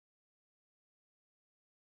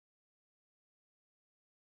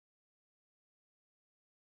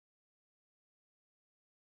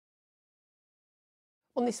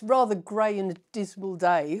On this rather grey and dismal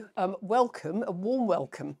day, a warm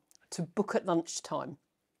welcome to Book at Lunchtime.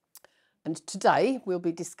 And today we'll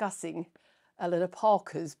be discussing Eleanor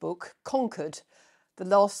Parker's book, Conquered, The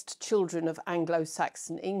Lost Children of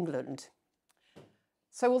Anglo-Saxon England.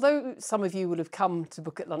 So although some of you will have come to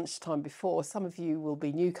Book at Lunchtime before, some of you will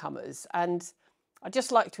be newcomers. And I'd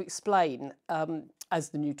just like to explain, as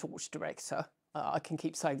the new Torch director, I can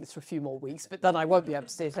keep saying this for a few more weeks, but then I won't be able to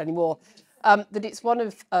say it anymore, that it's one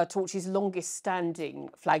of Torch's longest standing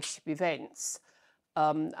flagship events.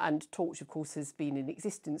 And Torch, of course, has been in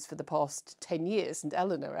existence for the past 10 years, and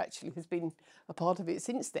Eleanor actually has been a part of it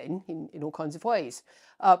since then in all kinds of ways.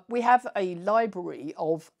 We have a library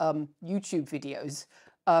of YouTube videos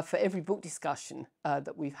for every book discussion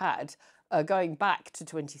that we've had, going back to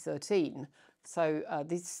 2013. So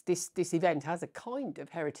this event has a kind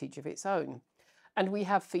of heritage of its own. And we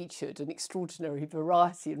have featured an extraordinary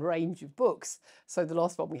variety and range of books. So the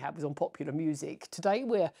last one we had was on popular music. Today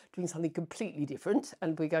we're doing something completely different,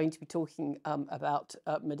 and we're going to be talking about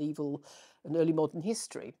medieval and early modern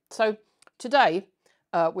history. So today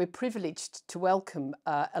we're privileged to welcome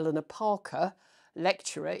Eleanor Parker,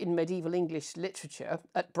 lecturer in medieval English literature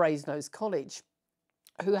at Brasenose College,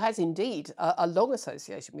 who has indeed a long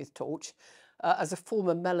association with Torch, as a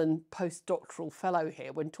former Mellon postdoctoral fellow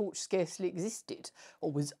here when Torch scarcely existed,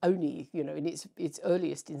 or was only, in its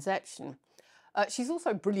earliest inception. She's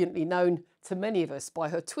also brilliantly known to many of us by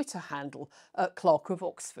her Twitter handle, Clerk of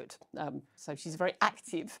Oxford. So she's a very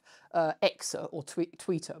active Xer or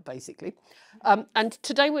tweeter, basically. And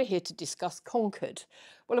today we're here to discuss Conquered.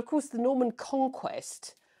 Well, of course, the Norman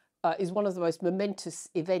Conquest is one of the most momentous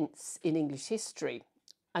events in English history,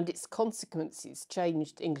 and its consequences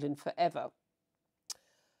changed England forever.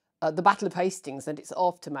 The Battle of Hastings and its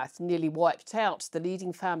aftermath nearly wiped out the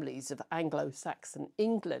leading families of Anglo-Saxon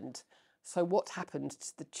England. So what happened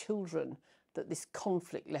to the children that this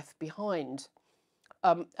conflict left behind?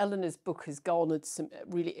 Eleanor's book has garnered some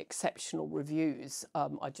really exceptional reviews.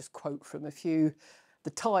 I just quote from a few.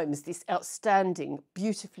 The Times: "This outstanding,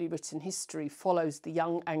 beautifully written history follows the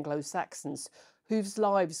young Anglo-Saxons whose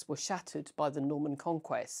lives were shattered by the Norman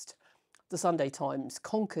Conquest." The Sunday Times: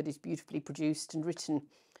 "Conquered is beautifully produced and written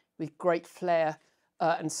with great flair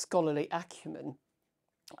and scholarly acumen."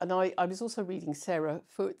 And I was also reading Sarah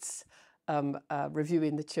Foot's review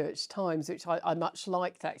in the Church Times, which I much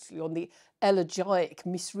liked, actually, on the elegiac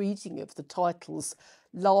misreading of the titles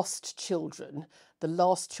 "Last Children," the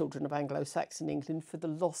last children of Anglo-Saxon England, for the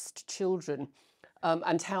lost children,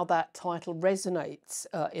 and how that title resonates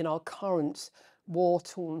in our current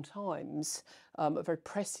war-torn times. A very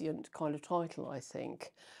prescient kind of title, I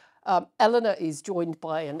think. Eleanor is joined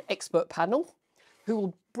by an expert panel who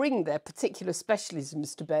will bring their particular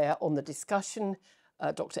specialisms to bear on the discussion.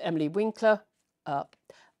 Dr Emily Winkler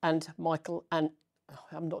and Michael, and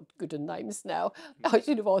I'm not good at names now. I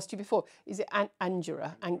should have asked you before. Is it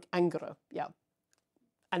Angerer? Angerer, yeah.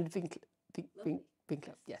 And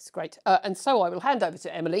Winkler, yes, great. And so I will hand over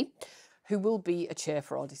to Emily, who will be a chair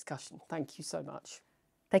for our discussion. Thank you so much.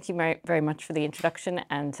 Thank you very much for the introduction,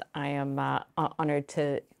 and I am honoured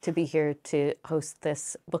to be here to host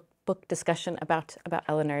this book discussion about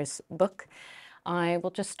Eleanor's book. I will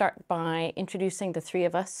just start by introducing the three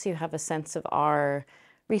of us so you have a sense of our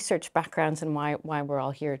research backgrounds and why we're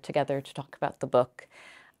all here together to talk about the book.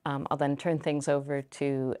 I'll then turn things over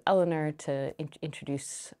to Eleanor to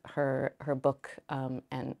introduce her book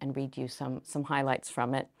and read you some highlights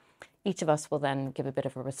from it. Each of us will then give a bit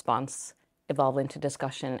of a response, evolve into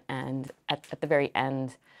discussion, and at the very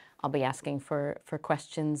end I'll be asking for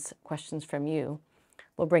questions from you.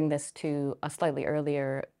 We'll bring this to a slightly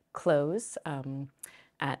earlier close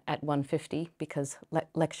at 1:50 because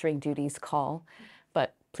lecturing duties call,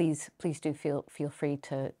 but please do feel free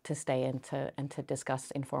to stay and to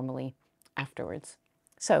discuss informally afterwards.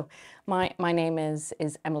 So my name is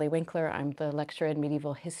Emily Winkler. I'm the lecturer in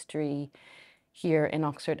medieval history here in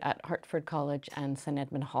Oxford at Hertford College and St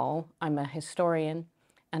Edmund Hall. I'm a historian,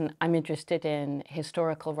 and I'm interested in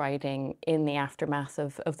historical writing in the aftermath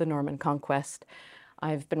of the Norman Conquest.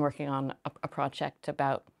 I've been working on a project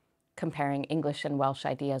about comparing English and Welsh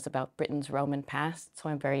ideas about Britain's Roman past, so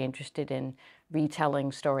I'm very interested in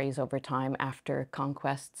retelling stories over time after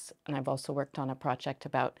conquests. And I've also worked on a project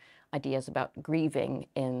about ideas about grieving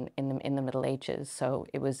in the Middle Ages. So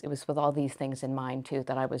it was with all these things in mind too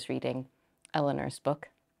that I was reading Eleanor's book.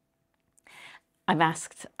 I've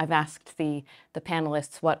asked the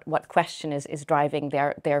panelists what question is driving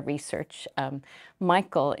their research.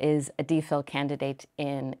 Michael is a DPhil candidate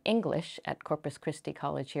in English at Corpus Christi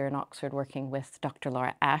College here in Oxford, working with Dr.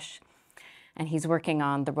 Laura Ashe. and he's working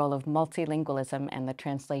on the role of multilingualism and the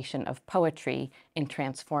translation of poetry in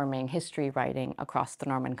transforming history writing across the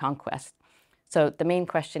Norman Conquest. So the main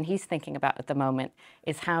question he's thinking about at the moment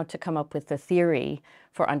is how to come up with the theory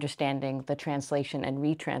for understanding the translation and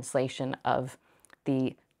retranslation of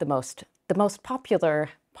the most popular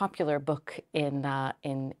book in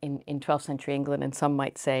 12th century England, and some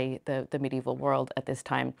might say the medieval world at this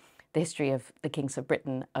time, the history of the kings of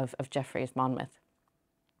Britain of Geoffrey of Monmouth.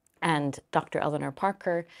 And Dr. Eleanor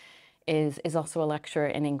Parker is also a lecturer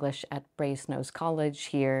in English at Brasenose College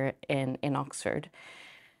here in Oxford.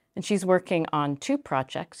 And she's working on two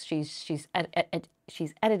projects. She's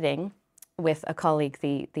editing with a colleague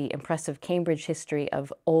the impressive Cambridge history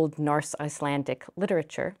of Old Norse Icelandic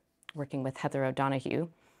literature, working with Heather O'Donoghue.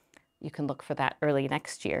 You can look for that early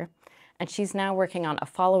next year. And she's now working on a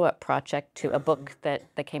follow-up project to a book that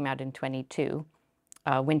came out in 22,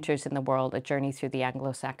 Winters in the World, A Journey Through the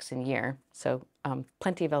Anglo-Saxon Year. So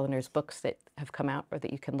plenty of Eleanor's books that have come out or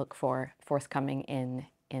that you can look for forthcoming in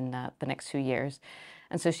the next few years.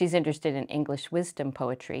 And so she's interested in English wisdom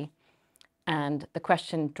poetry. And the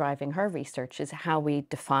question driving her research is how we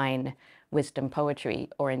define wisdom poetry,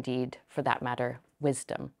 or indeed, for that matter,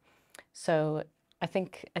 wisdom. So I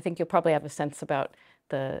think you'll probably have a sense about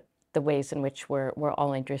the ways in which we're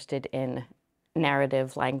all interested in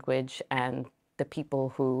narrative language and the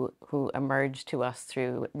people who emerge to us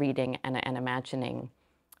through reading and imagining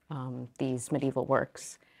these medieval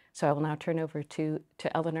works. So I will now turn over to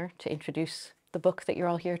Eleanor to introduce the book that you're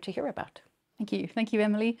all here to hear about. Thank you. Thank you,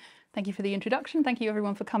 Emily. Thank you for the introduction. Thank you,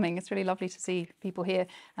 everyone, for coming. It's really lovely to see people here,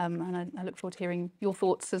 and I look forward to hearing your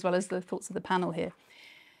thoughts as well as the thoughts of the panel here.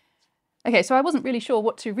 Okay, so I wasn't really sure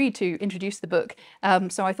what to read to introduce the book,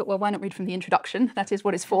 so I thought, well, why not read from the introduction? That is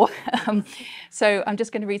what it's for. So I'm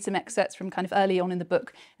just going to read some excerpts from kind of early on in the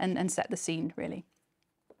book and set the scene, really.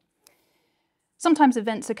 Sometimes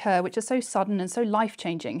events occur which are so sudden and so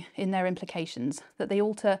life-changing in their implications that they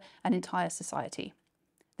alter an entire society.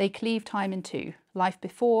 They cleave time in two, life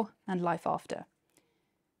before and life after.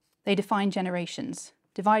 They define generations,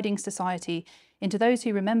 dividing society into those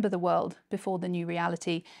who remember the world before the new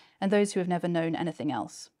reality and those who have never known anything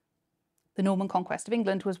else. The Norman Conquest of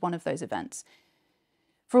England was one of those events.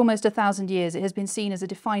 For almost 1,000 years, it has been seen as a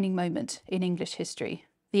defining moment in English history,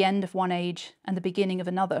 the end of one age and the beginning of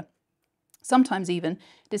another. Sometimes even,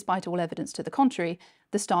 despite all evidence to the contrary,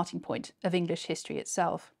 the starting point of English history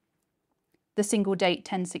itself. The single date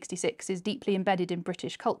 1066 is deeply embedded in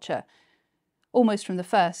British culture. Almost from the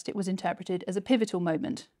first, it was interpreted as a pivotal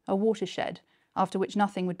moment, a watershed, after which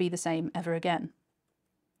nothing would be the same ever again.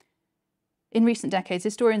 In recent decades,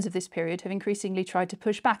 historians of this period have increasingly tried to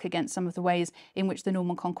push back against some of the ways in which the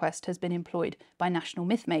Norman Conquest has been employed by national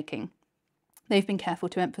myth-making. They've been careful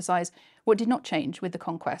to emphasise what did not change with the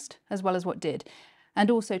conquest, as well as what did,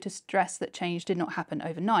 and also to stress that change did not happen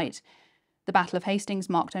overnight. The Battle of Hastings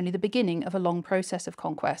marked only the beginning of a long process of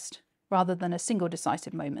conquest, rather than a single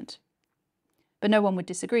decisive moment. But no one would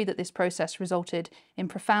disagree that this process resulted in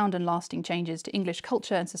profound and lasting changes to English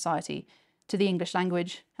culture and society, to the English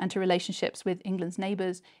language, and to relationships with England's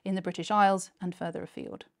neighbours in the British Isles and further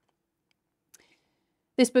afield.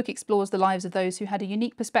 This book explores the lives of those who had a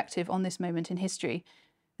unique perspective on this moment in history,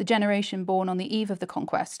 the generation born on the eve of the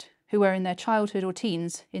conquest, who were in their childhood or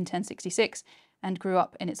teens in 1066 and grew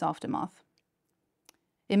up in its aftermath.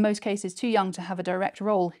 In most cases too young to have a direct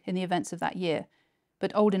role in the events of that year,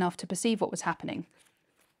 but old enough to perceive what was happening.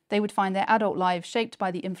 They would find their adult lives shaped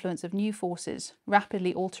by the influence of new forces,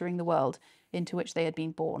 rapidly altering the world into which they had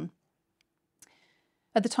been born.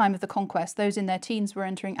 At the time of the conquest, those in their teens were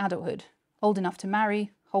entering adulthood, old enough to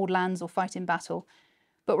marry, hold lands or fight in battle,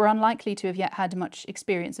 but were unlikely to have yet had much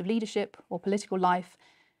experience of leadership or political life,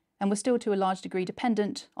 and were still to a large degree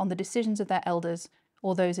dependent on the decisions of their elders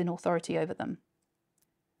or those in authority over them.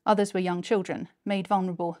 Others were young children, made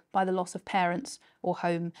vulnerable by the loss of parents or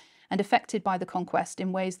home, and affected by the conquest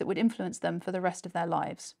in ways that would influence them for the rest of their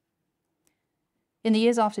lives. In the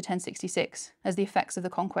years after 1066, as the effects of the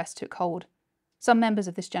conquest took hold, some members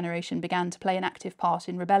of this generation began to play an active part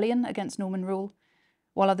in rebellion against Norman rule,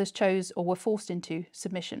 while others chose or were forced into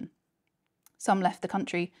submission. Some left the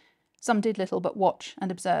country, some did little but watch and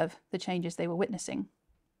observe the changes they were witnessing.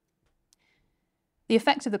 The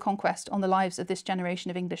effect of the conquest on the lives of this generation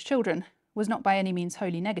of English children was not by any means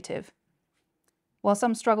wholly negative. While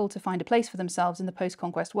some struggled to find a place for themselves in the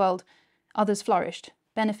post-conquest world, others flourished,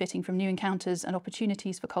 benefiting from new encounters and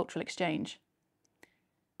opportunities for cultural exchange.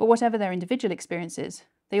 But whatever their individual experiences,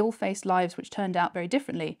 they all faced lives which turned out very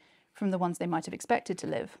differently from the ones they might have expected to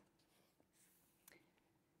live.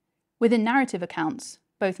 Within narrative accounts,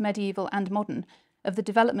 both medieval and modern, of the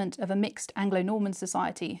development of a mixed Anglo-Norman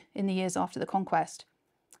society in the years after the conquest,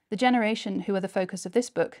 the generation who are the focus of this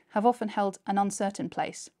book have often held an uncertain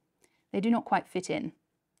place. They do not quite fit in.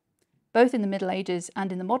 Both in the Middle Ages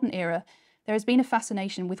and in the modern era, there has been a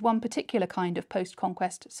fascination with one particular kind of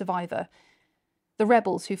post-conquest survivor, the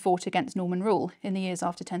rebels who fought against Norman rule in the years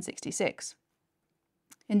after 1066.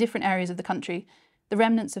 In different areas of the country, the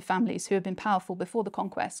remnants of families who had been powerful before the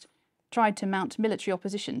conquest tried to mount military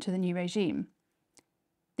opposition to the new regime.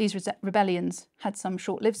 These rebellions had some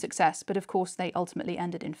short-lived success, but of course they ultimately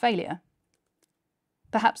ended in failure.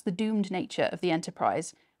 Perhaps the doomed nature of the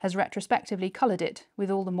enterprise has retrospectively coloured it with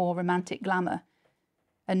all the more romantic glamour,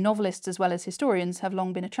 and novelists as well as historians have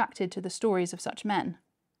long been attracted to the stories of such men.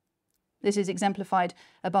 This is exemplified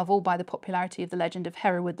above all by the popularity of the legend of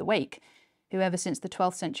Hereward the Wake, who ever since the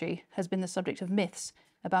 12th century has been the subject of myths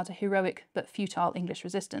about a heroic but futile English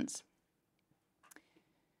resistance.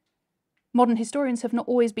 Modern historians have not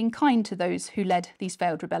always been kind to those who led these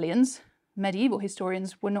failed rebellions. Medieval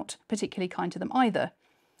historians were not particularly kind to them either.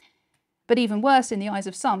 But even worse in the eyes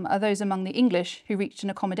of some are those among the English who reached an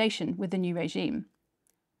accommodation with the new regime.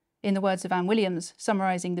 In the words of Anne Williams,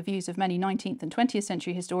 summarising the views of many 19th and 20th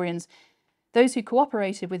century historians, those who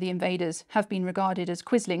cooperated with the invaders have been regarded as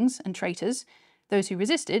quislings and traitors, those who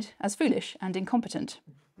resisted as foolish and incompetent.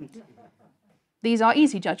 These are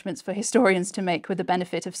easy judgments for historians to make with the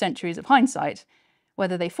benefit of centuries of hindsight.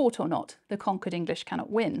 Whether they fought or not, the conquered English cannot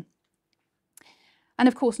win. And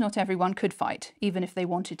of course not everyone could fight, even if they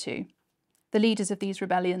wanted to. The leaders of these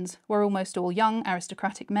rebellions were almost all young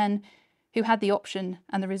aristocratic men who had the option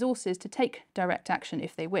and the resources to take direct action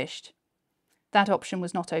if they wished. That option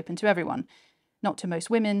was not open to everyone, not to most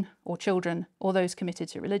women or children or those committed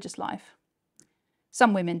to religious life.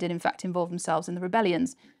 Some women did in fact involve themselves in the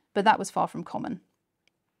rebellions, but that was far from common.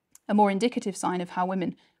 A more indicative sign of how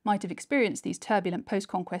women might have experienced these turbulent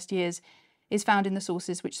post-conquest years is found in the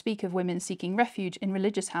sources which speak of women seeking refuge in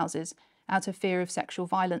religious houses out of fear of sexual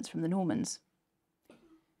violence from the Normans.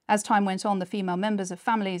 As time went on, the female members of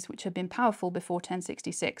families which had been powerful before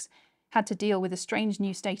 1066 had to deal with a strange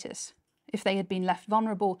new status. If they had been left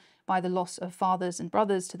vulnerable by the loss of fathers and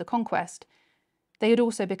brothers to the conquest, they had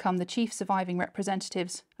also become the chief surviving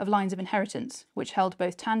representatives of lines of inheritance, which held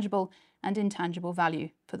both tangible and intangible value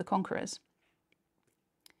for the conquerors.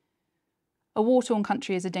 A war-torn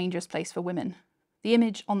country is a dangerous place for women. The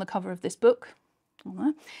image on the cover of this book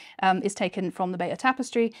is taken from the Bayeux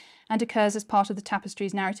Tapestry and occurs as part of the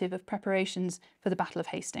tapestry's narrative of preparations for the Battle of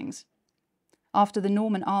Hastings. After the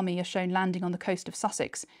Norman army are shown landing on the coast of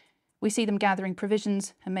Sussex, we see them gathering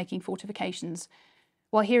provisions and making fortifications,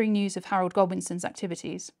 while hearing news of Harold Godwinson's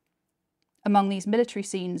activities. Among these military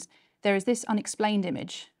scenes, there is this unexplained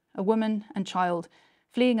image, a woman and child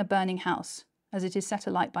fleeing a burning house as it is set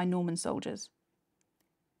alight by Norman soldiers.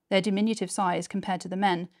 Their diminutive size compared to the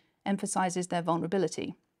men emphasises their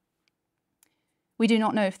vulnerability. We do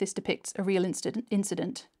not know if this depicts a real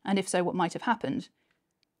incident, and if so, what might have happened.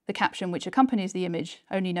 The caption which accompanies the image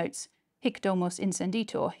only notes, "Hic domus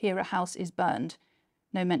incenditur," here a house is burned,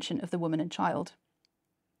 no mention of the woman and child.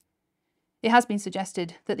 It has been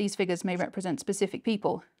suggested that these figures may represent specific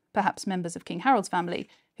people, perhaps members of King Harold's family,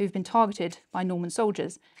 who've been targeted by Norman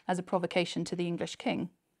soldiers as a provocation to the English king.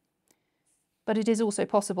 But it is also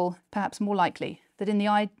possible, perhaps more likely, that in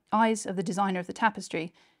the eyes of the designer of the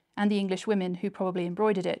tapestry and the English women who probably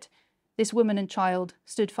embroidered it, this woman and child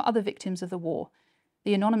stood for other victims of the war,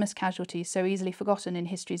 the anonymous casualties so easily forgotten in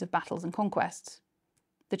histories of battles and conquests.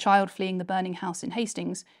 The child fleeing the burning house in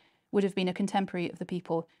Hastings would have been a contemporary of the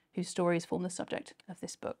people whose stories form the subject of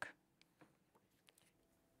this book.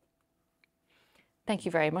 Thank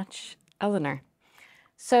you very much, Eleanor.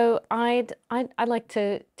 So I'd like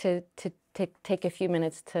to take a few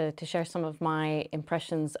minutes to share some of my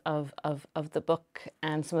impressions of the book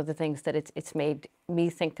and some of the things that it's made me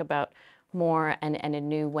think about more and in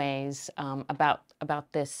new ways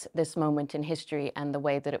about this moment in history and the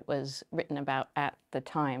way that it was written about at the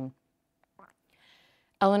time.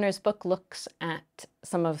 Eleanor's book looks at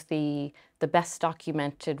some of the best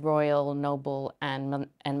documented royal, noble, and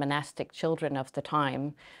monastic children of the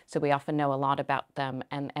time. So we often know a lot about them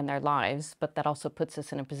and their lives, but that also puts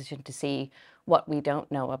us in a position to see what we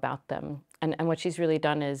don't know about them. And what she's really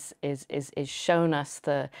done is shown us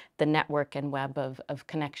the network and web of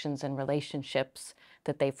connections and relationships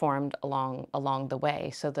that they formed along the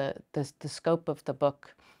way. So the scope of the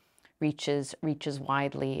book reaches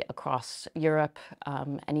widely across Europe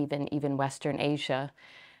and even Western Asia.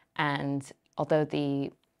 And although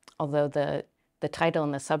the the title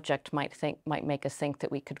and the subject might make us think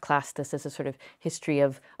that we could class this as a sort of history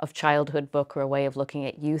of childhood book or a way of looking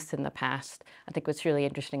at youth in the past. I think what's really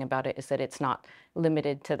interesting about it is that it's not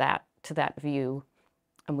limited to that view,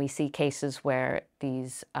 and we see cases where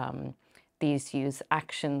these youths'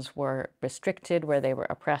 actions were restricted, where they were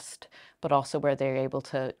oppressed, but also where they're able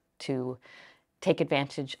to take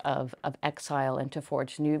advantage of exile and to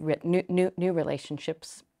forge new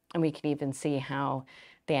relationships. And we can even see how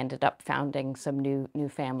they ended up founding some new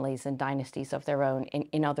families and dynasties of their own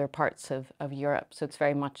in other parts of Europe. So it's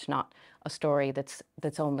very much not a story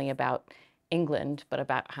that's only about England, but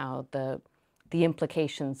about how the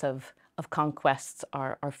implications of conquests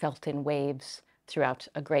are felt in waves throughout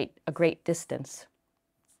a great distance.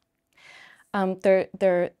 There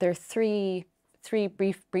are three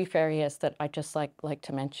brief areas that I just like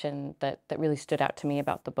to mention that really stood out to me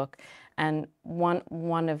about the book, and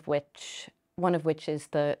one of which is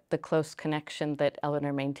the close connection that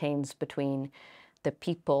Eleanor maintains between the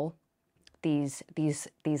people, these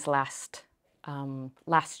last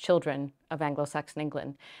children of Anglo-Saxon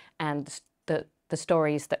England, and the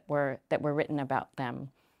stories that were written about them.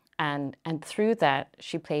 And through that,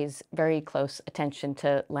 she pays very close attention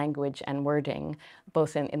to language and wording,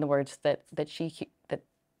 both in the words that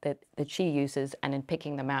she uses and in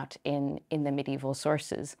picking them out in the medieval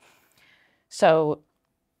sources. So,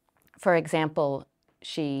 for example,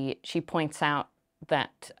 she points out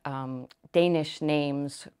that Danish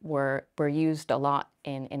names were used a lot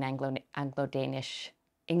in Anglo-Danish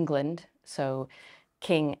England. So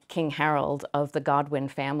King Harold of the Godwin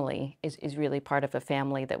family is really part of a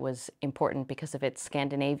family that was important because of its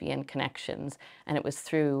Scandinavian connections, and it was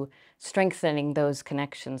through strengthening those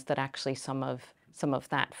connections that actually some of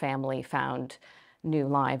that family found new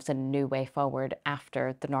lives and a new way forward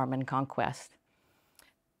after the Norman Conquest.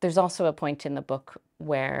 There's also a point in the book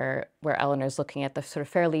where Eleanor's looking at the sort of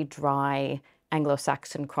fairly dry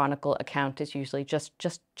Anglo-Saxon chronicle account is usually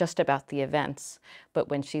just about the events, but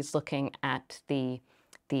when she's looking at the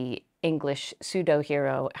English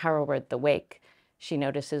pseudo-hero Hereward the Wake, she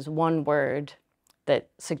notices one word that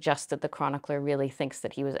suggests that the chronicler really thinks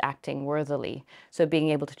that he was acting worthily. So being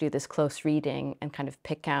able to do this close reading and kind of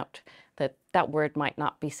pick out that word might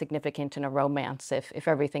not be significant in a romance if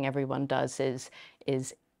everything everyone does is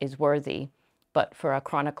worthy. But for a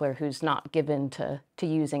chronicler who's not given to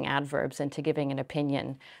using adverbs and to giving an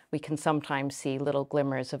opinion, we can sometimes see little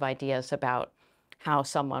glimmers of ideas about how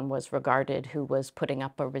someone was regarded who was putting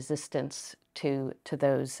up a resistance to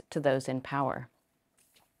those in power.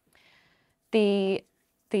 There's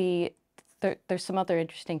some other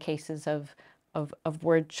interesting cases of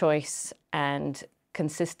word choice and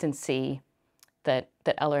consistency that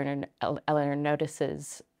Eleanor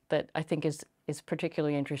notices that I think is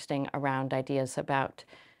particularly interesting around ideas about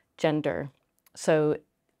gender. So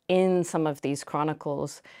in some of these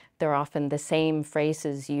chronicles, there are often the same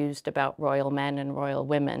phrases used about royal men and royal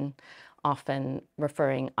women, often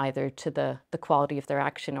referring either to the quality of their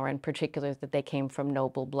action or in particular that they came from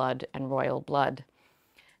noble blood and royal blood.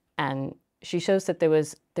 And she shows that there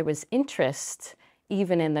was interest,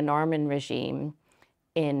 even in the Norman regime,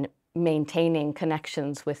 in maintaining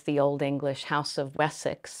connections with the Old English House of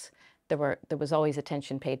Wessex. There was always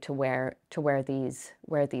attention paid to where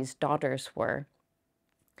these daughters were.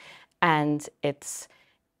 And it's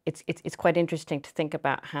quite interesting to think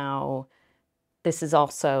about how this is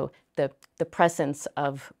also the presence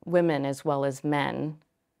of women as well as men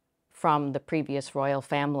from the previous royal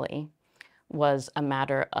family was a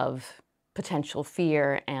matter of potential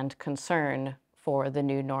fear and concern for the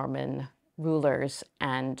new Norman rulers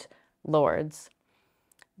and lords.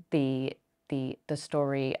 The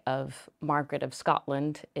story of Margaret of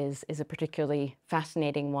Scotland is a particularly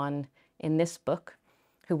fascinating one in this book,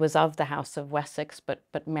 who was of the House of Wessex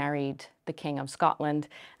but married the King of Scotland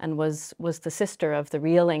and was the sister of the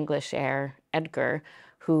real English heir, Edgar,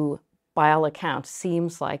 who by all accounts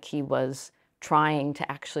seems like he was trying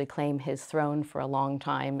to actually claim his throne for a long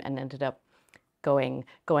time and ended up going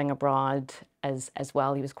abroad as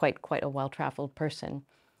well. He was quite a well-traveled person.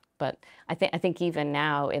 But I think even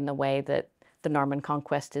now, in the way that the Norman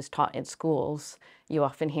Conquest is taught in schools, you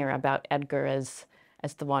often hear about Edgar as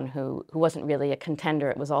the one who wasn't really a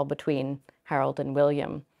contender. It was all between Harold and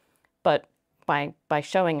William. But by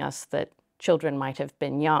showing us that children might have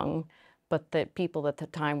been young, but that people at the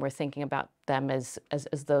time were thinking about them as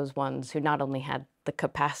those ones who not only had the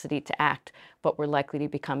capacity to act, but were likely to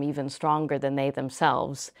become even stronger than they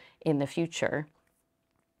themselves in the future.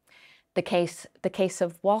 The case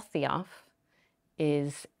of Waltheof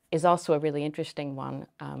is also a really interesting one,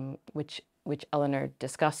 which Eleanor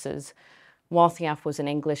discusses, Waltheof was an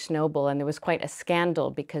English noble, and there was quite a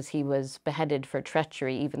scandal because he was beheaded for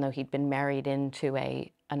treachery, even though he'd been married into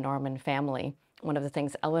a Norman family. One of the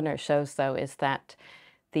things Eleanor shows, though, is that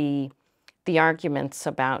the arguments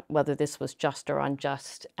about whether this was just or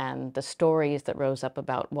unjust and the stories that rose up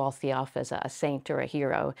about Waltheof as a saint or a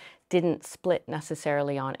hero didn't split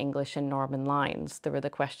necessarily on English and Norman lines. There were the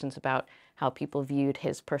questions about how people viewed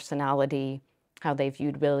his personality, how they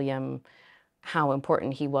viewed William, how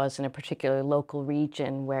important he was in a particular local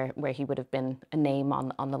region where he would have been a name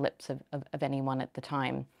on the lips of anyone at the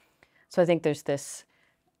time. So I think there's this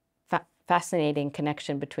fascinating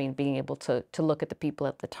connection between being able to look at the people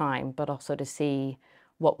at the time, but also to see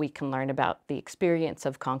what we can learn about the experience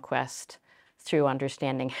of conquest through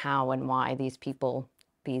understanding how and why these people,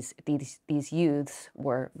 these youths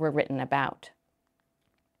were written about.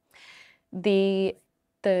 The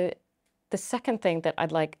second thing that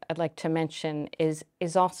I'd like to mention is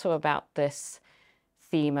also about this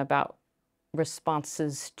theme about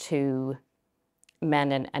responses to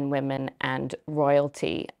men and women and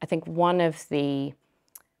royalty. I think one of the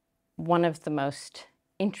most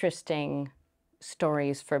interesting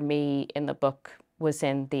stories for me in the book was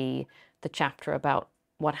in the chapter about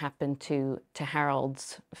what happened to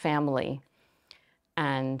Harold's family,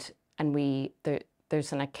 and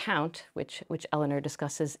there's an account which Eleanor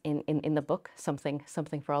discusses in the book, something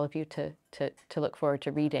for all of you to look forward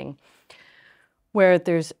to reading, where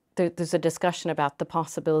there's a discussion about the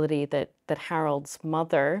possibility that Harold's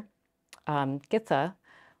mother, Githa,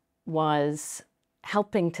 was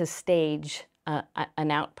helping to stage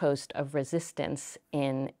an outpost of resistance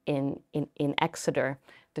in Exeter.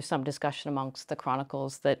 There's some discussion amongst the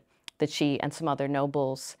chronicles that she and some other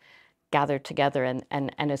nobles gathered together,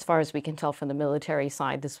 and as far as we can tell from the military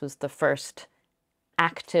side, this was the first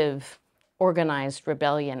active, organized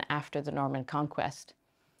rebellion after the Norman Conquest.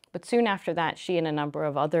 But soon after that, she and a number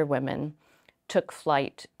of other women took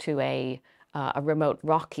flight to a remote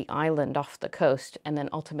rocky island off the coast and then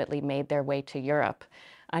ultimately made their way to Europe.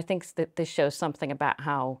 I think that this shows something about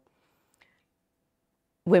how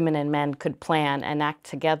women and men could plan and act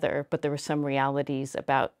together, but there were some realities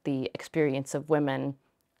about the experience of women,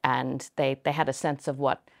 and they had a sense of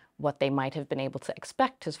what they might have been able to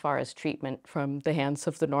expect as far as treatment from the hands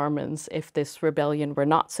of the Normans if this rebellion were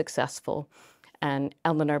not successful. And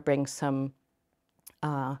Eleanor brings some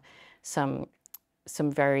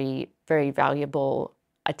very, very valuable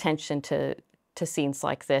attention to scenes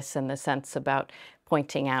like this, in the sense about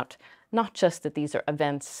pointing out not just that these are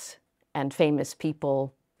events and famous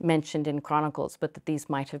people mentioned in chronicles, but that these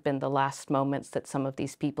might have been the last moments that some of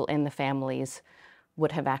these people in the families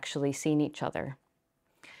would have actually seen each other.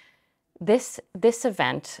 This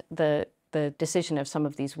event, the decision of some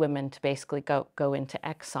of these women to basically go into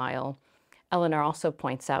exile, Eleanor also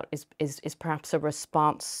points out is perhaps a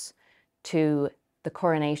response to the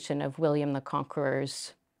coronation of William the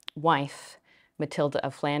Conqueror's wife, Matilda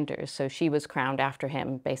of Flanders. So she was crowned after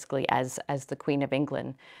him basically as the Queen of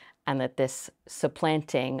England, and that this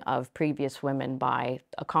supplanting of previous women by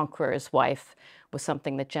a conqueror's wife was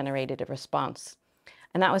something that generated a response.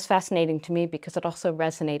 And that was fascinating to me because it also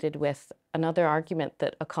resonated with another argument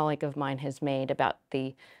that a colleague of mine has made about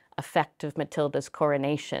the effect of Matilda's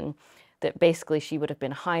coronation, that basically she would have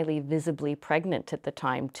been highly visibly pregnant at the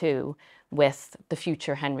time too with the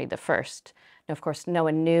future Henry I. Now, of course, no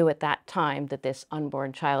one knew at that time that this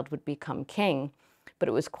unborn child would become king, but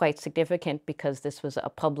it was quite significant because this was a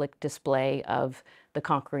public display of the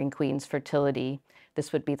conquering queen's fertility.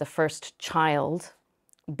 This would be the first child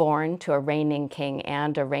born to a reigning king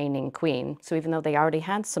and a reigning queen. So even though they already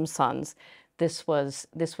had some sons, this was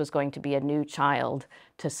going to be a new child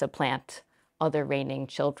to supplant other reigning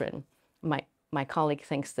children. My colleague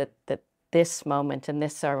thinks that this moment and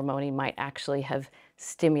this ceremony might actually have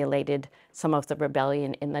stimulated some of the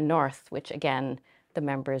rebellion in the north, which again, the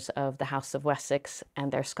members of the House of Wessex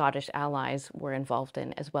and their Scottish allies were involved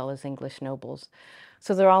in, as well as English nobles.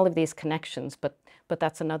 So there are all of these connections, but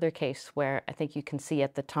that's another case where I think you can see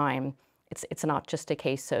at the time, it's not just a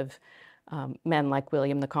case of men like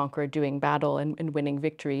William the Conqueror doing battle and winning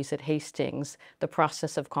victories at Hastings. The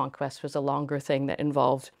process of conquest was a longer thing that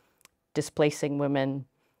involved displacing women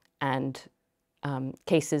and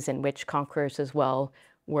cases in which conquerors as well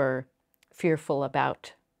were fearful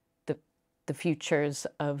about the futures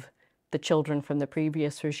of the children from the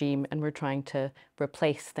previous regime and were trying to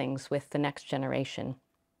replace things with the next generation.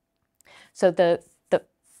 So the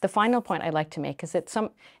final point I'd like to make is that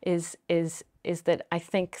that I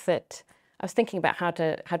think that I was thinking about how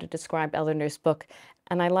to describe Eleanor's book,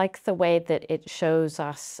 and I like the way that it shows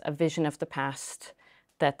us a vision of the past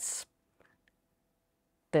that's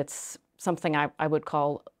something I would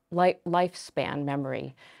call lifespan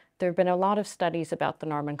memory. There have been a lot of studies about the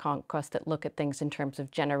Norman Conquest that look at things in terms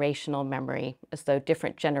of generational memory, as though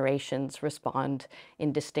different generations respond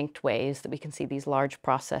in distinct ways, that we can see these large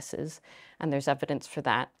processes, and there's evidence for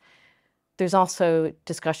that. There's also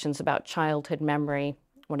discussions about childhood memory.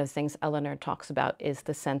 One of the things Eleanor talks about is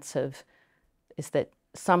that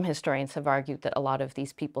some historians have argued that a lot of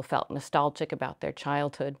these people felt nostalgic about their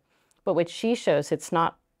childhood, but what she shows is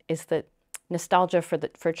that nostalgia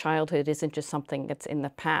for childhood isn't just something that's in the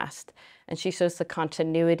past. And she shows the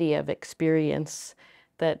continuity of experience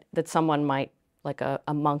that someone might, like a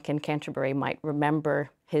monk in Canterbury, might remember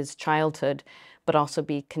his childhood, but also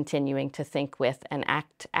be continuing to think with and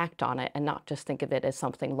act on it, and not just think of it as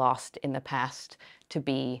something lost in the past to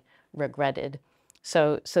be regretted.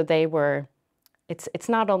 So they were, it's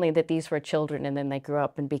not only that these were children and then they grew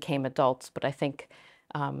up and became adults, but I think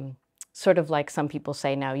sort of like some people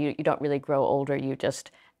say now, you don't really grow older, you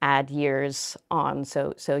just add years on.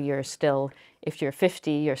 So you're still, if you're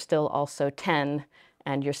 50, you're still also 10,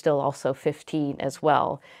 and you're still also 15 as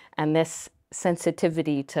well. And this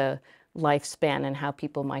sensitivity to lifespan and how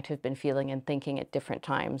people might have been feeling and thinking at different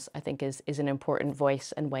times, I think is an important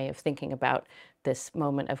voice and way of thinking about this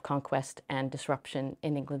moment of conquest and disruption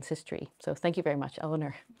in England's history. So thank you very much,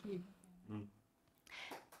 Eleanor.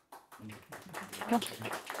 Thank you.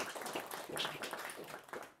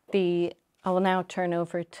 I will now turn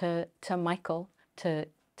over to Michael to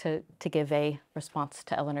give a response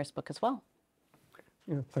to Eleanor's book as well.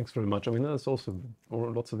 Yeah, thanks very much. I mean, there's also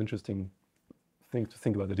lots of interesting things to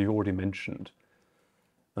think about that you already mentioned.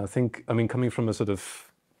 I think, I mean, coming from a sort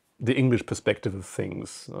of the English perspective of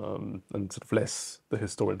things, and sort of less the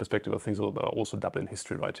historian perspective of things, although I also dabble in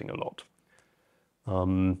history writing a lot.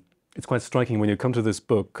 It's quite striking when you come to this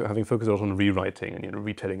book, having focused a lot on rewriting and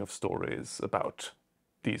retelling of stories about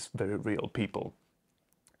these very real people.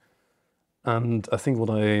 And I think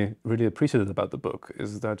what I really appreciated about the book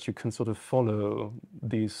is that you can sort of follow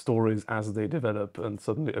these stories as they develop and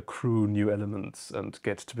suddenly accrue new elements and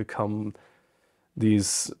get to become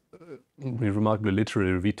these remarkably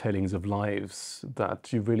literary retellings of lives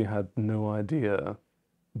that you really had no idea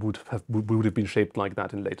would have been shaped like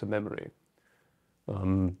that in later memory.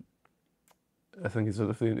 I think it's sort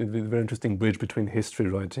of a very interesting bridge between history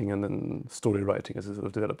writing and then story writing as it sort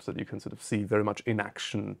of develops, that you can sort of see very much in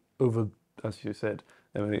action over, as you said,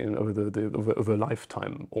 I mean, over a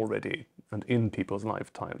lifetime already, and in people's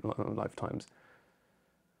lifetimes.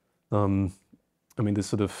 I mean, this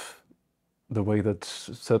sort of the way that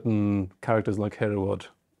certain characters like Hereward,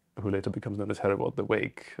 who later becomes known as Hereward the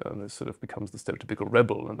Wake, sort of becomes the stereotypical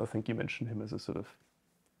rebel, and I think you mentioned him as a sort of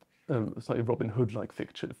slightly Robin Hood-like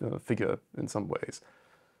figure in some ways.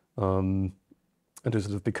 And it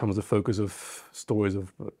sort of becomes the focus of stories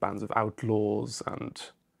of bands of outlaws and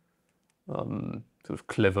sort of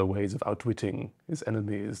clever ways of outwitting his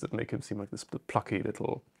enemies that make him seem like this plucky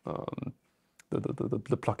little,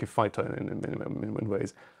 the plucky fighter in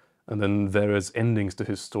ways. And then various endings to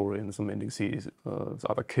his story, and some endings he is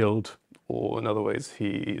either killed, or in other ways he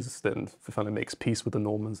is then finally makes peace with the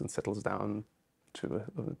Normans and settles down to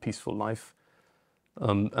a peaceful life.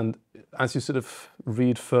 And as you sort of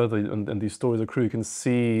read further and these stories accrue, you can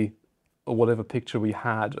see whatever picture we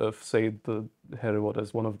had of, say, the Hereward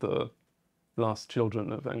as one of the last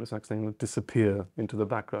children of Anglo-Saxon England disappear into the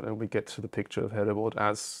background, and we get to the picture of Hereward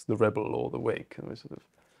as the rebel or the Wake, and we sort of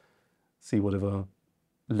see whatever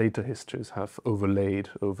later histories have overlaid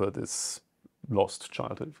over this lost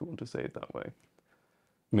childhood, if we want to say it that way.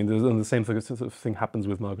 I mean, the same sort of thing happens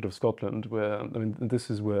with Margaret of Scotland, where, I mean, this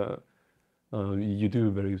is where you do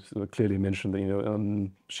very sort of clearly mention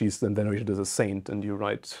that, she's then venerated as a saint, and you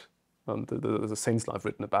write, there's a saint's life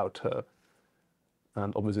written about her.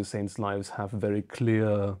 And obviously saints' lives have very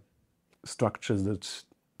clear structures that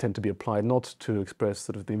tend to be applied not to express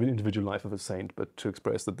sort of the individual life of a saint, but to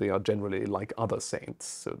express that they are generally like other saints,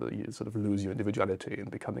 so that you sort of lose your individuality in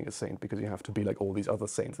becoming a saint because you have to be like all these other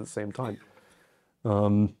saints at the same time.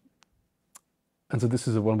 And so this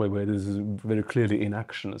is one way where this is very clearly in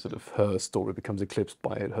action, sort of her story becomes eclipsed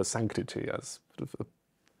by her sanctity as sort of a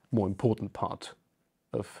more important part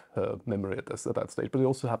of her memory at that stage. But it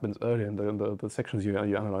also happens earlier in the sections you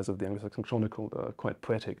analyze of the Anglo-Saxon Chronicle that are quite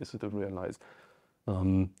poetic. You sort of realize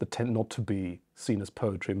that tend not to be seen as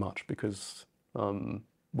poetry much, because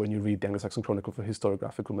when you read the Anglo-Saxon Chronicle for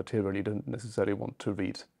historiographical material, you don't necessarily want to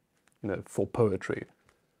read, for poetry.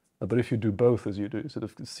 But if you do both, as you do, sort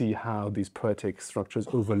of see how these poetic structures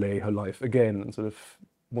overlay her life again, and sort of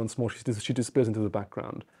once more she disappears into the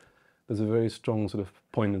background. There's a very strong sort of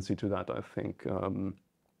poignancy to that, I think. And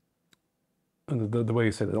And the way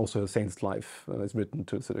you said it, also a saint's life is written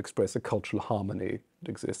to sort of express a cultural harmony that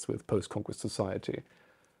exists with post-conquest society.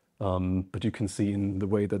 But you can see in the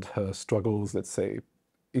way that her struggles, let's say,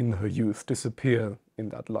 in her youth, disappear in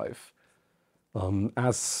that life,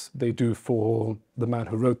 as they do for the man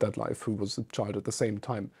who wrote that life, who was a child at the same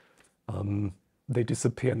time. They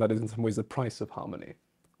disappear, and that is in some ways the price of harmony,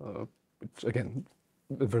 which, again,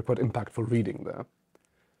 a very quite impactful reading there.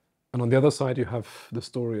 And on the other side, you have the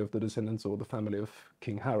story of the descendants or the family of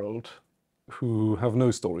King Harold, who have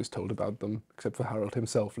no stories told about them, except for Harold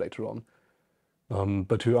himself later on,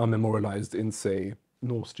 but who are memorialized in, say,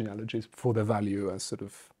 Norse genealogies for their value as sort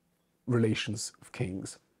of relations of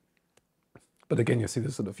kings. But again, you see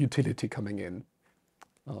this sort of utility coming in.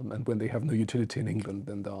 And when they have no utility in England,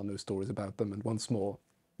 then there are no stories about them. And once more,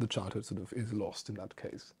 the childhood sort of is lost in that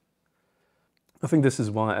case. I think this is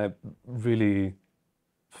why I really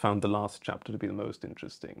found the last chapter to be the most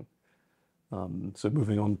interesting. So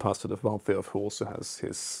moving on past sort of Valthiaf, who also has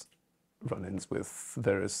his run-ins with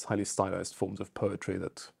various highly stylized forms of poetry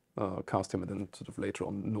that cast him, and then sort of later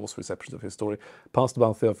on Norse receptions of his story. Past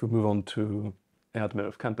Valthiaf, we move on to Eadmer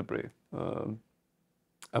of Canterbury,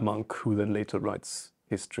 a monk who then later writes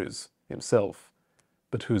histories himself,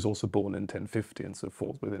 but who's also born in 1050 and so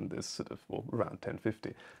falls within this sort of, or around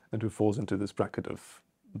 1050, and who falls into this bracket of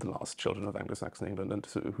the last children of Anglo-Saxon England, and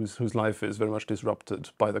so whose life is very much disrupted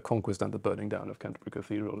by the conquest and the burning down of Canterbury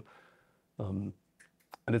Cathedral. And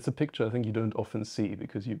it's a picture I think you don't often see,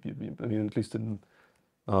 because I mean, at least in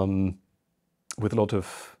with a lot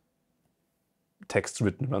of texts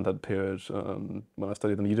written around that period, when I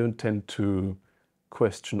studied them, you don't tend to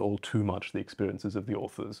question all too much the experiences of the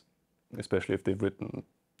authors, especially if they've written,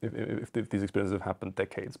 if these experiences have happened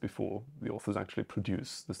decades before the authors actually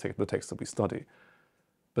produce the text that we study.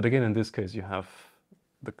 But again, in this case, you have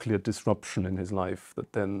the clear disruption in his life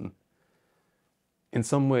that then, in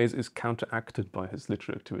some ways, is counteracted by his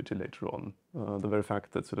literary activity later on. The very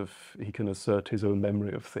fact that sort of he can assert his own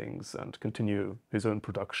memory of things and continue his own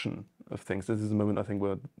production of things. This is a moment, I think,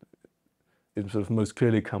 where it sort of most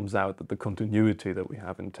clearly comes out that the continuity that we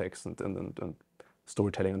have in text and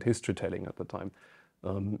storytelling and history telling at the time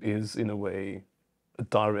is, in a way, a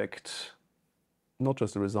direct, not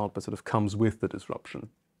just a result, but sort of comes with the disruption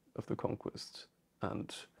of the conquest,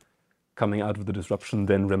 and coming out of the disruption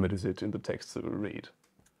then remedies it in the texts that we read.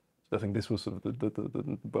 So I think this was sort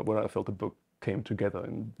of where I felt the book came together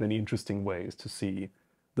in many interesting ways, to see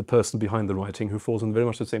the person behind the writing who falls in very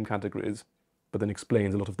much the same categories, but then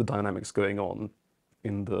explains a lot of the dynamics going on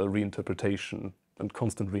in the reinterpretation and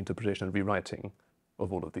constant reinterpretation and rewriting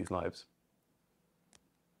of all of these lives.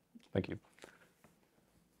 Thank you.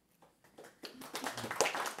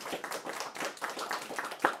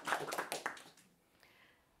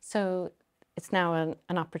 So it's now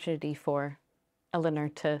an opportunity for Eleanor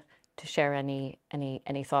to share any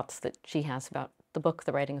thoughts that she has about the book,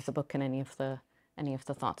 the writing of the book, and any of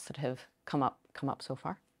the thoughts that have come up so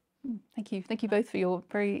far. Thank you both for your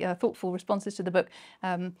very thoughtful responses to the book.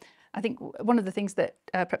 I think one of the things that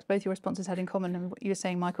perhaps both your responses had in common, and what you were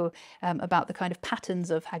saying, Michael, about the kind of patterns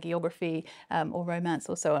of hagiography or romance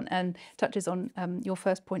or so on, and touches on your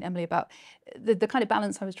first point, Emily, about the kind of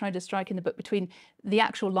balance I was trying to strike in the book between the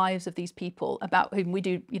actual lives of these people about whom we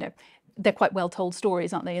do, they're quite well told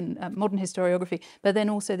stories, aren't they, in modern historiography, but then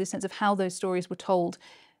also the sense of how those stories were told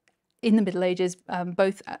in the Middle Ages,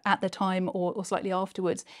 both at the time or slightly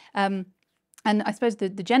afterwards. And I suppose the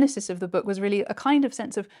genesis of the book was really a kind of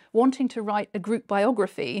sense of wanting to write a group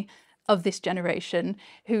biography of this generation,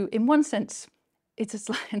 who in one sense, it's a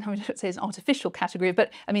slight, I would say it's an artificial category,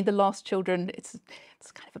 but I mean, the last children, it's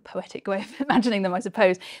kind of a poetic way of imagining them, I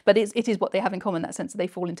suppose, but it is what they have in common, that sense that they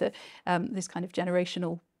fall into this kind of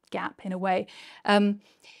generational gap in a way.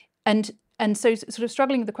 And so sort of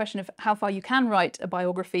struggling with the question of how far you can write a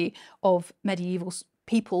biography of medieval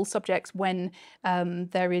people, subjects, when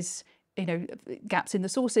there is, gaps in the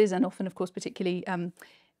sources, and often, of course, particularly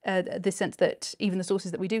the sense that even the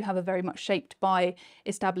sources that we do have are very much shaped by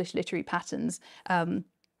established literary patterns.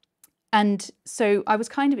 And so I was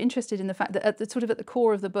kind of interested in the fact that at the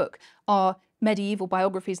core of the book are medieval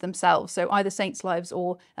biographies themselves, so either saints' lives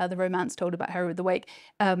or the romance told about Herod the Wake.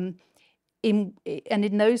 In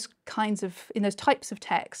those types of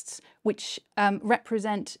texts, which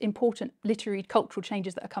represent important literary cultural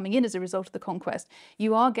changes that are coming in as a result of the conquest,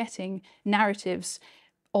 you are getting narratives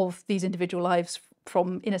of these individual lives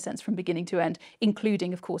in a sense, from beginning to end,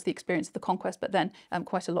 including, of course, the experience of the conquest, but then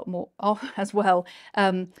quite a lot more as well.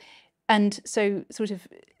 And so sort of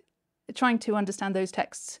trying to understand those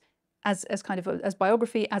texts as kind of as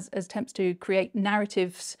biography, as attempts to create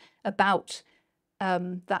narratives about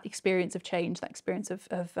that experience of change, that experience of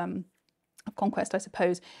conquest, I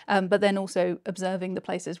suppose, but then also observing the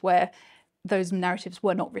places where those narratives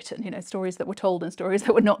were not written, you know, stories that were told and stories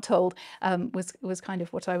that were not told, was kind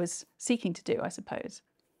of what I was seeking to do, I suppose.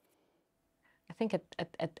 I think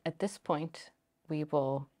at this point we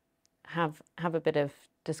will have a bit of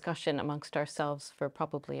discussion amongst ourselves for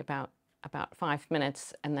probably about 5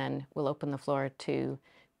 minutes, and then we'll open the floor to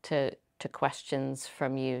questions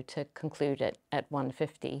from you to conclude at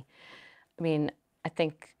 1:50. I mean, I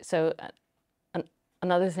think so.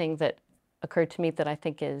 Another thing that occurred to me that I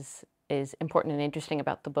think is important and interesting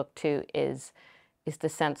about the book too is the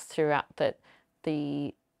sense throughout that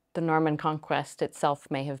the Norman Conquest itself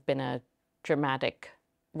may have been a dramatic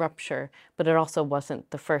rupture, but it also wasn't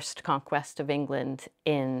the first conquest of England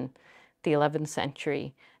in the 11th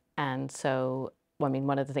century. And so, I mean,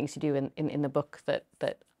 one of the things you do in the book that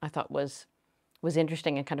I thought was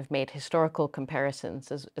interesting and kind of made historical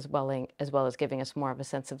comparisons as well as giving us more of a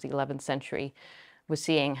sense of the 11th century was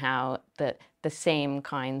seeing how the same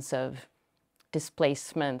kinds of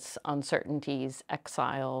displacements, uncertainties,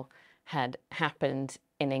 exile had happened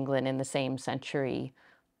in England in the same century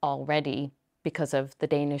already because of the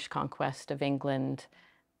Danish conquest of England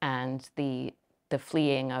and the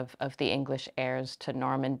fleeing of the English heirs to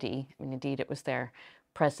Normandy. I mean, indeed, it was their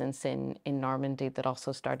presence in Normandy that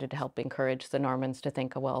also started to help encourage the Normans to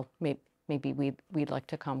think, oh, well, maybe we'd like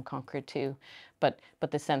to come conquer too. But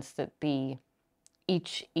the sense that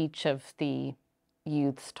each of the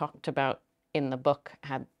youths talked about in the book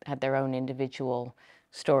had their own individual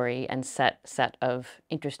story and set of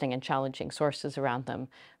interesting and challenging sources around them,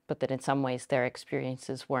 but that in some ways their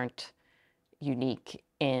experiences weren't unique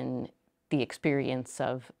in the experience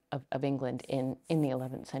of England in the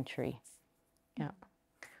 11th century. Yeah.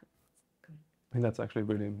 I think that's actually a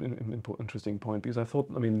really interesting point, because I thought,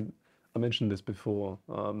 I mean, I mentioned this before,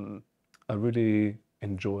 I really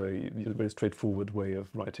enjoy a very straightforward way of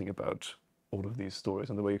writing about all of these stories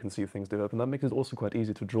and the way you can see things develop. And that makes it also quite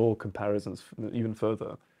easy to draw comparisons even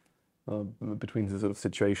further between the sort of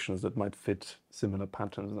situations that might fit similar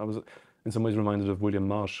patterns. And I was in some ways reminded of William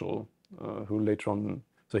Marshall, who later on,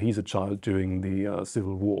 so he's a child during the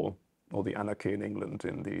Civil War, or the anarchy in England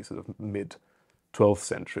in the sort of mid-12th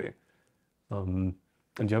century. And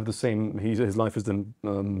you have the same, his life is then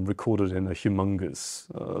recorded in a humongous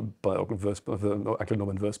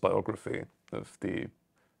Anglo-Norman verse biography of the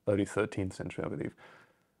early 13th century, I believe.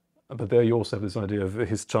 But there you also have this idea of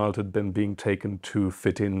his childhood then being taken to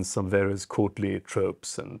fit in some various courtly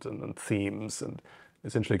tropes and themes, and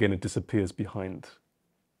essentially again it disappears behind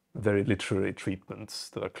very literary treatments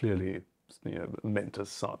that are clearly, you know, meant as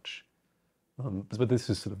such. But this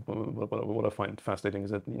is sort of what I find fascinating,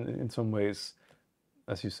 is that in some ways,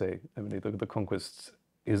 as you say, Emily, the conquest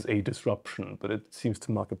is a disruption, but it seems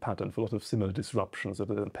to mark a pattern for a lot of similar disruptions that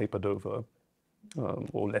are then papered over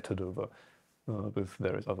or lettered over with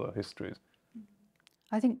various other histories.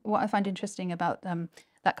 I think what I find interesting about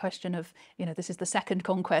that question of, you know, this is the second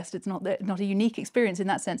conquest, it's not a unique experience in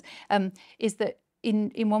that sense, is that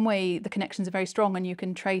in one way the connections are very strong, and you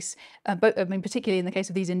can trace, both, I mean, particularly in the case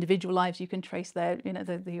of these individual lives, you can trace their, you know,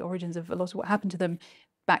 the origins of a lot of what happened to them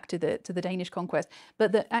back to the Danish conquest,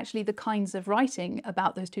 but that actually the kinds of writing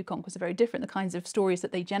about those two conquests are very different. The kinds of stories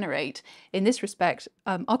that they generate in this respect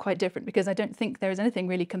are quite different, because I don't think there is anything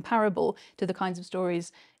really comparable to the kinds of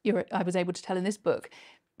stories I was able to tell in this book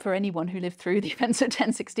for anyone who lived through the events of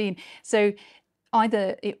 1016. So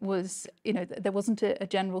either it was, you know, there wasn't a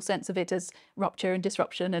general sense of it as rupture and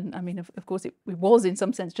disruption, and I mean, of course it was in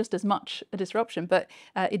some sense just as much a disruption, but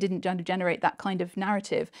it didn't generate that kind of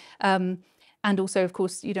narrative. And also, of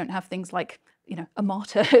course, you don't have things like, you know, a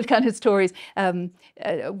martyr kind of stories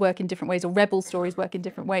work in different ways, or rebel stories work in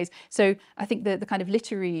different ways. So I think the kind of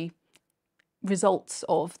literary results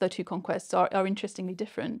of the two conquests are interestingly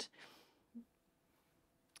different.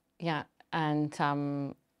 Yeah, and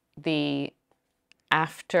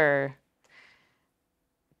after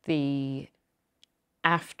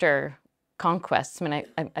conquests, I mean,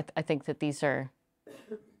 I think that these are,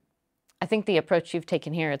 I think the approach you've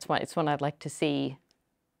taken here, it's one I'd like to see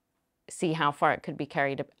how far it could be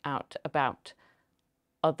carried out about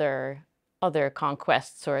other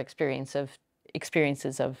conquests or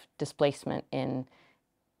experiences of displacement in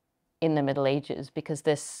the Middle Ages,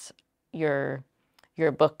 because your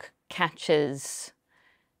book catches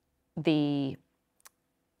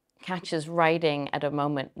writing at a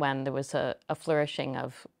moment when there was a flourishing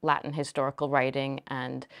of Latin historical writing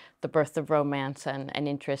and the birth of romance and an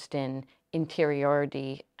interest in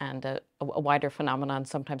interiority and a wider phenomenon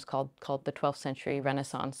sometimes called the 12th century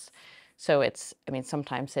Renaissance. So it's, I mean,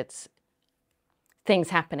 sometimes it's things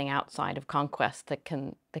happening outside of conquest that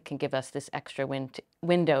can give us this extra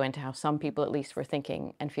window into how some people at least were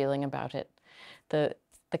thinking and feeling about it. The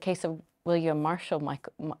case of William Marshall,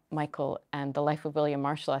 Michael, and the life of William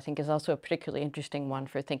Marshall, I think, is also a particularly interesting one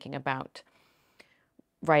for thinking about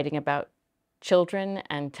writing about children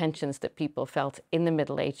and tensions that people felt in the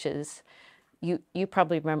Middle Ages. You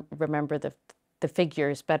probably remember the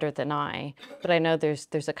figures better than I, but I know there's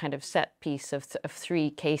a kind of set piece of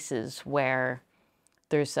three cases where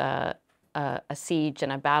there's a siege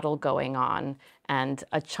and a battle going on, and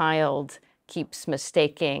a child keeps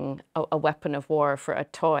mistaking a weapon of war for a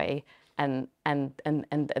toy, and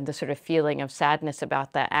the sort of feeling of sadness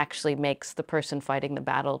about that actually makes the person fighting the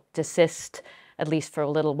battle desist, at least for a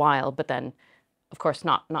little while, but then, of course,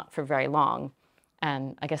 not for very long.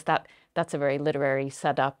 And I guess that's a very literary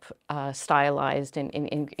setup, stylized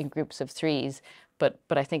in groups of threes. But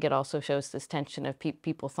I think it also shows this tension of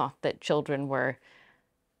people thought that children were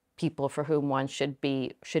people for whom one should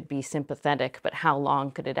be sympathetic, but how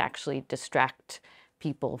long could it actually distract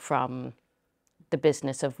people from the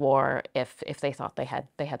business of war if they thought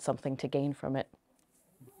they had something to gain from it?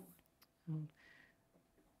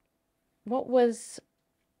 What was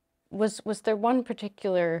there one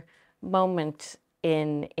particular moment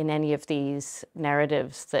in any of these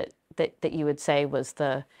narratives that you would say was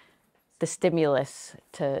the stimulus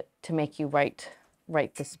to make you write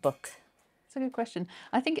this book? That's a good question.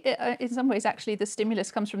 I think in some ways, actually, the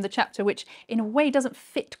stimulus comes from the chapter which, in a way, doesn't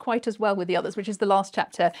fit quite as well with the others, which is the last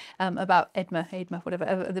chapter about Edmer,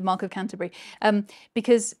 whatever, the Mark of Canterbury,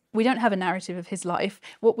 because we don't have a narrative of his life.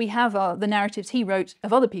 What we have are the narratives he wrote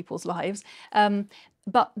of other people's lives,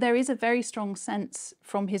 but there is a very strong sense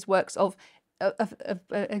from his works of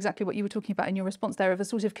exactly what you were talking about in your response there, of a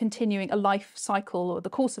sort of continuing a life cycle or the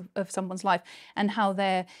course of someone's life, and how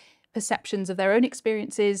their perceptions of their own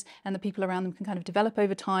experiences and the people around them can kind of develop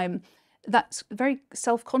over time. That's a very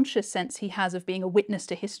self-conscious sense he has of being a witness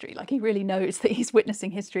to history. Like, he really knows that he's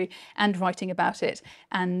witnessing history and writing about it,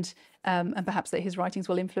 and perhaps that his writings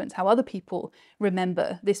will influence how other people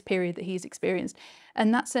remember this period that he's experienced.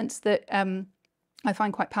 And that sense that I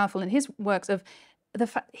find quite powerful in his works of the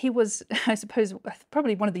fact he was, I suppose,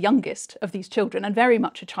 probably one of the youngest of these children, and very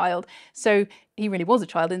much a child. So he really was a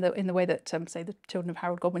child in the way that, say, the children of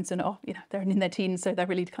Harold Godwinson are. They're in their teens, so they're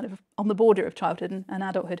really kind of on the border of childhood and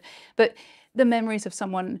adulthood. But the memories of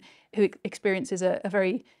someone who experiences a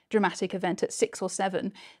very dramatic event at 6 or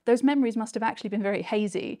 7, those memories must have actually been very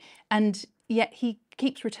hazy, and yet he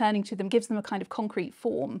keeps returning to them, gives them a kind of concrete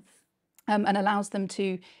form, and allows them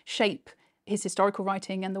to shape his historical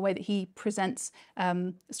writing and the way that he presents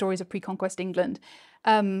stories of pre-conquest England.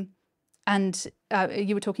 And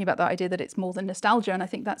you were talking about that idea that it's more than nostalgia, and I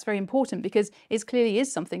think that's very important, because it clearly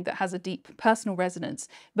is something that has a deep personal resonance,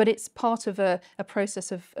 but it's part of a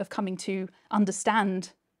process of coming to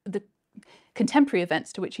understand the contemporary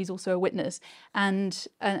events to which he's also a witness, and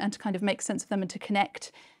to kind of make sense of them and to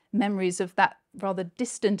connect memories of that rather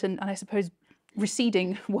distant and I suppose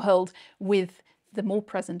receding world with the more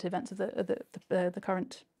present events of the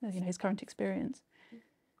current, his current experience.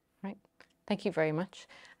 Right. Thank you very much.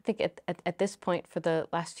 I think at this point, for the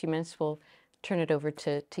last few minutes, we'll turn it over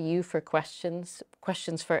to you for questions.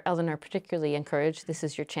 Questions for Eleanor particularly encouraged. This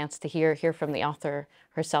is your chance to hear from the author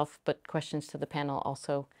herself, but questions to the panel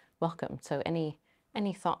also welcome. So any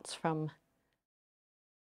thoughts from?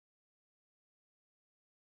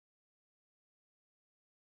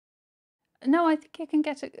 No, I think you can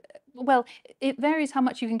get well, it varies how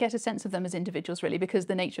much you can get a sense of them as individuals, really, because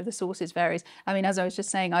the nature of the sources varies. I mean, as I was just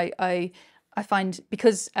saying, I find,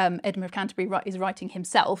 because Edmer of Canterbury is writing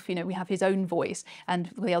himself, we have his own voice, and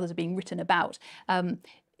the others are being written about.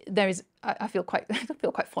 There is, I feel quite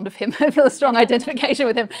fond of him. I feel a strong identification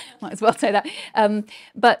with him. Might as well say that.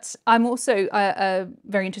 But I'm also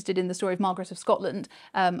very interested in the story of Margaret of Scotland,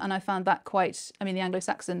 and I found that quite. I mean, the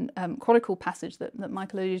Anglo-Saxon Chronicle passage that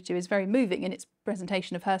Michael alluded to is very moving in its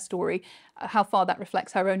presentation of her story. How far that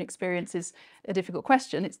reflects her own experience is a difficult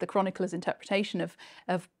question. It's the chronicler's interpretation of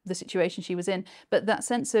the situation she was in, but that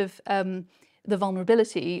sense of the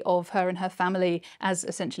vulnerability of her and her family as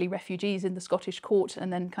essentially refugees in the Scottish court,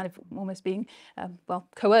 and then kind of almost being,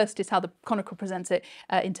 coerced is how the Chronicle presents it,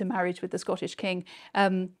 into marriage with the Scottish king.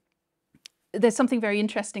 There's something very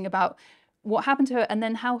interesting about what happened to her, and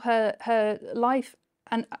then how her life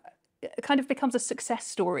and kind of becomes a success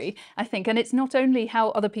story, I think. And it's not only how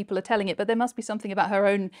other people are telling it, but there must be something about her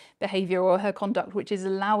own behaviour or her conduct which is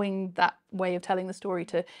allowing that way of telling the story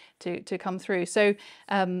to come through. So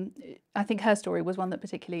I think her story was one that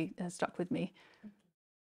particularly stuck with me.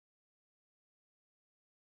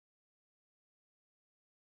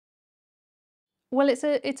 Well, it's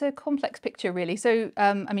a complex picture, really. So,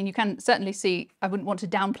 I mean, you can certainly see. I wouldn't want to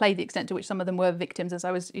downplay the extent to which some of them were victims, as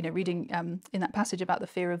I was, reading in that passage about the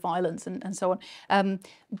fear of violence and so on.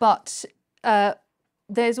 But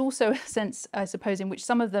there's also a sense, I suppose, in which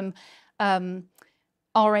some of them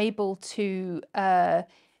are able to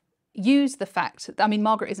use the fact, I mean,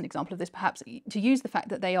 Margaret is an example of this, perhaps, to use the fact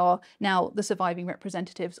that they are now the surviving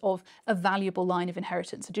representatives of a valuable line of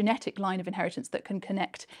inheritance, a genetic line of inheritance that can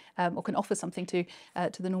connect or can offer something to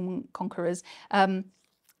the Norman conquerors. And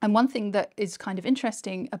one thing that is kind of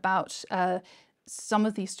interesting about some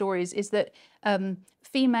of these stories is that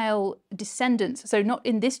female descendants, so not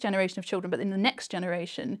in this generation of children, but in the next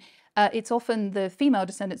generation, it's often the female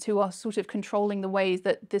descendants who are sort of controlling the ways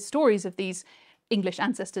that the stories of these English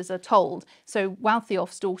ancestors are told. So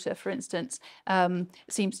Waltheof's daughter, for instance,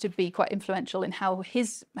 seems to be quite influential in how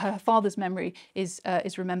her father's memory is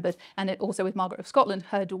remembered, and also with Margaret of Scotland,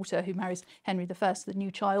 her daughter, who marries Henry I, the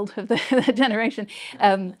new child of the generation,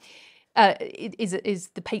 is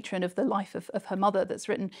the patron of the life of her mother that's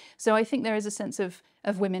written. So I think there is a sense of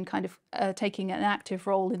women kind of taking an active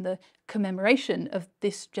role in the commemoration of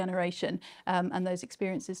this generation and those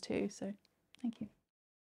experiences too. So thank you.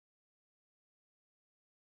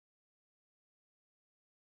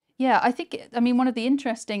 Yeah, I think, I mean, one of the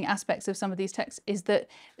interesting aspects of some of these texts is that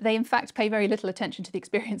they, in fact, pay very little attention to the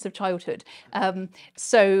experience of childhood. In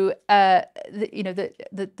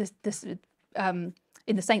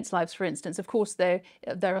the saints' lives, for instance, of course, there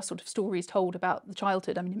are sort of stories told about the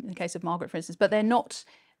childhood. I mean, in the case of Margaret, for instance, but they're not.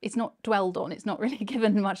 It's not dwelled on. It's not really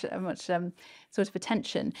given much sort of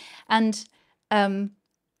attention. And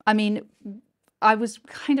I mean, I was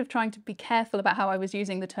kind of trying to be careful about how I was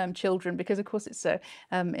using the term children, because of course it's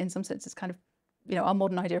in some sense it's kind of, our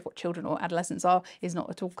modern idea of what children or adolescents are is not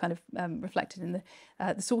at all kind of reflected in the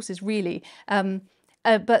sources really.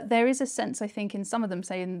 But there is a sense, I think, in some of them,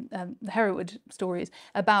 say in the Hereward stories,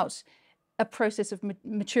 about a process of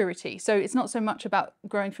maturity. So it's not so much about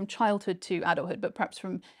growing from childhood to adulthood, but perhaps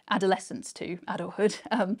from adolescence to adulthood.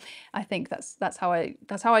 I think that's how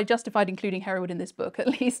I justified including Hereward in this book, at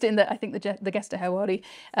least in that I think the Gesta Herewardii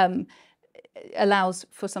allows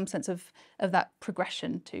for some sense of that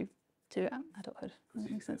progression to adulthood. Does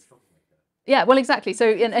that make sense? Yeah, well, exactly. So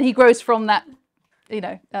and he grows from that,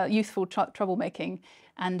 youthful troublemaking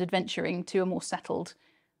and adventuring to a more settled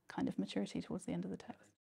kind of maturity towards the end of the text.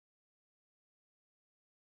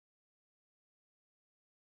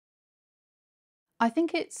 I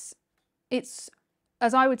think it's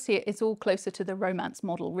as I would see it, it's all closer to the romance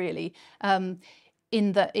model, really,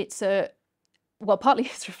 in that it's partly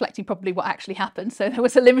it's reflecting probably what actually happened. So there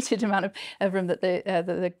was a limited amount of room that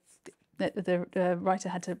the writer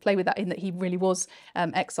had to play with that, in that he really was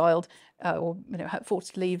exiled or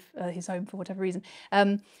forced to leave his home for whatever reason.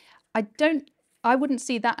 I wouldn't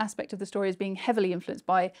see that aspect of the story as being heavily influenced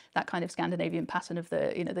by that kind of Scandinavian pattern of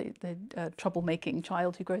the troublemaking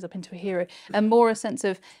child who grows up into a hero, and more a sense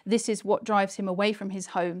of this is what drives him away from his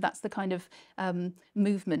home. That's the kind of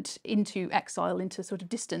movement into exile, into sort of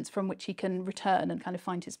distance from which he can return and kind of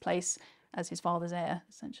find his place as his father's heir,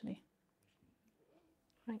 essentially.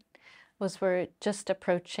 Right. As we're just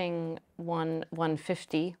approaching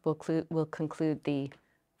 1:50, we'll conclude the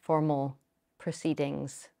formal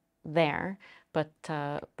proceedings there. But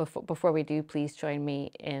before we do, please join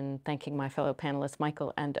me in thanking my fellow panelists,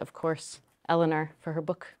 Michael, and of course, Eleanor, for her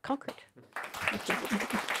book, Conquered. Thank you.